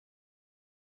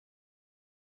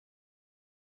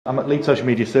I'm at Leeds Social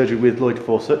Media Surgery with Lloyd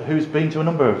Fawcett, who's been to a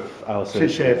number of our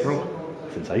surgeries. Since April.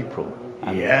 Since April.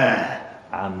 And yeah.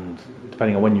 And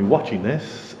depending on when you're watching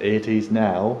this, it is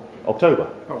now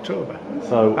October. October.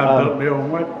 So I've built my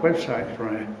own website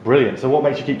for it. Brilliant. So what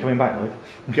makes you keep coming back, Lloyd?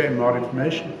 Getting more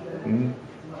information.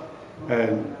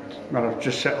 And well, I've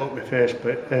just set up my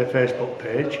Facebook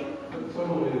page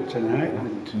tonight.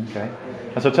 Okay.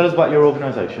 And so tell us about your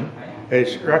organisation.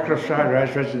 It's Rackcroft Side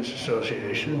Rise Residents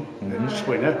Association in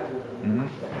Swinner, and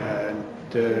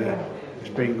it's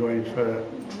been going for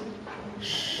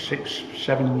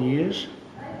 6-7 years,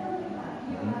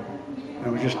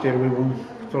 and we just did with one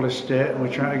full estate, and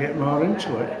we're trying to get more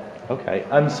into it. Okay,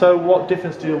 and so what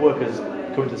difference do your workers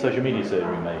coming to social media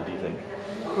surgery made, do you think?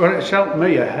 Well, it's helped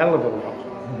me a hell of a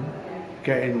lot,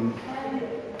 getting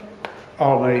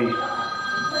all my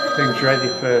things ready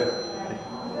for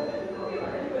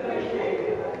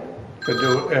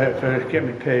getting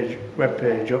my web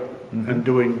page up and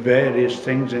doing various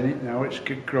things in it. Now it's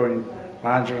growing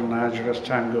larger and larger as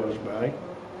time goes by.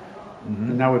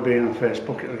 And now we're being on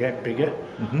Facebook, it'll get bigger,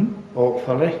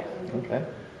 hopefully. Okay.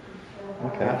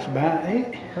 That's about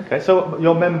it. Okay, so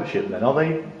your membership then, are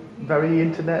they very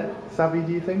internet savvy,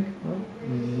 do you think?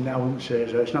 No, I wouldn't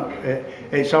say so. It's not.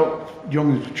 It's all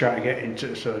young to try to get into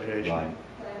the association,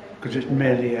 because it's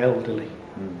mainly elderly.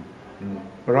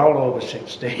 We're all over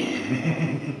 60.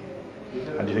 And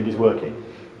do you think it's working?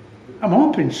 I'm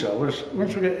hoping so. Once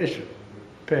we get this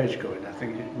page going, I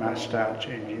think it might start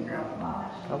changing.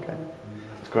 Okay,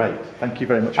 that's great. Thank you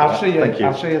very much. I'll see you. Thank you.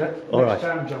 I'll see you All next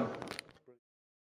right. time, John.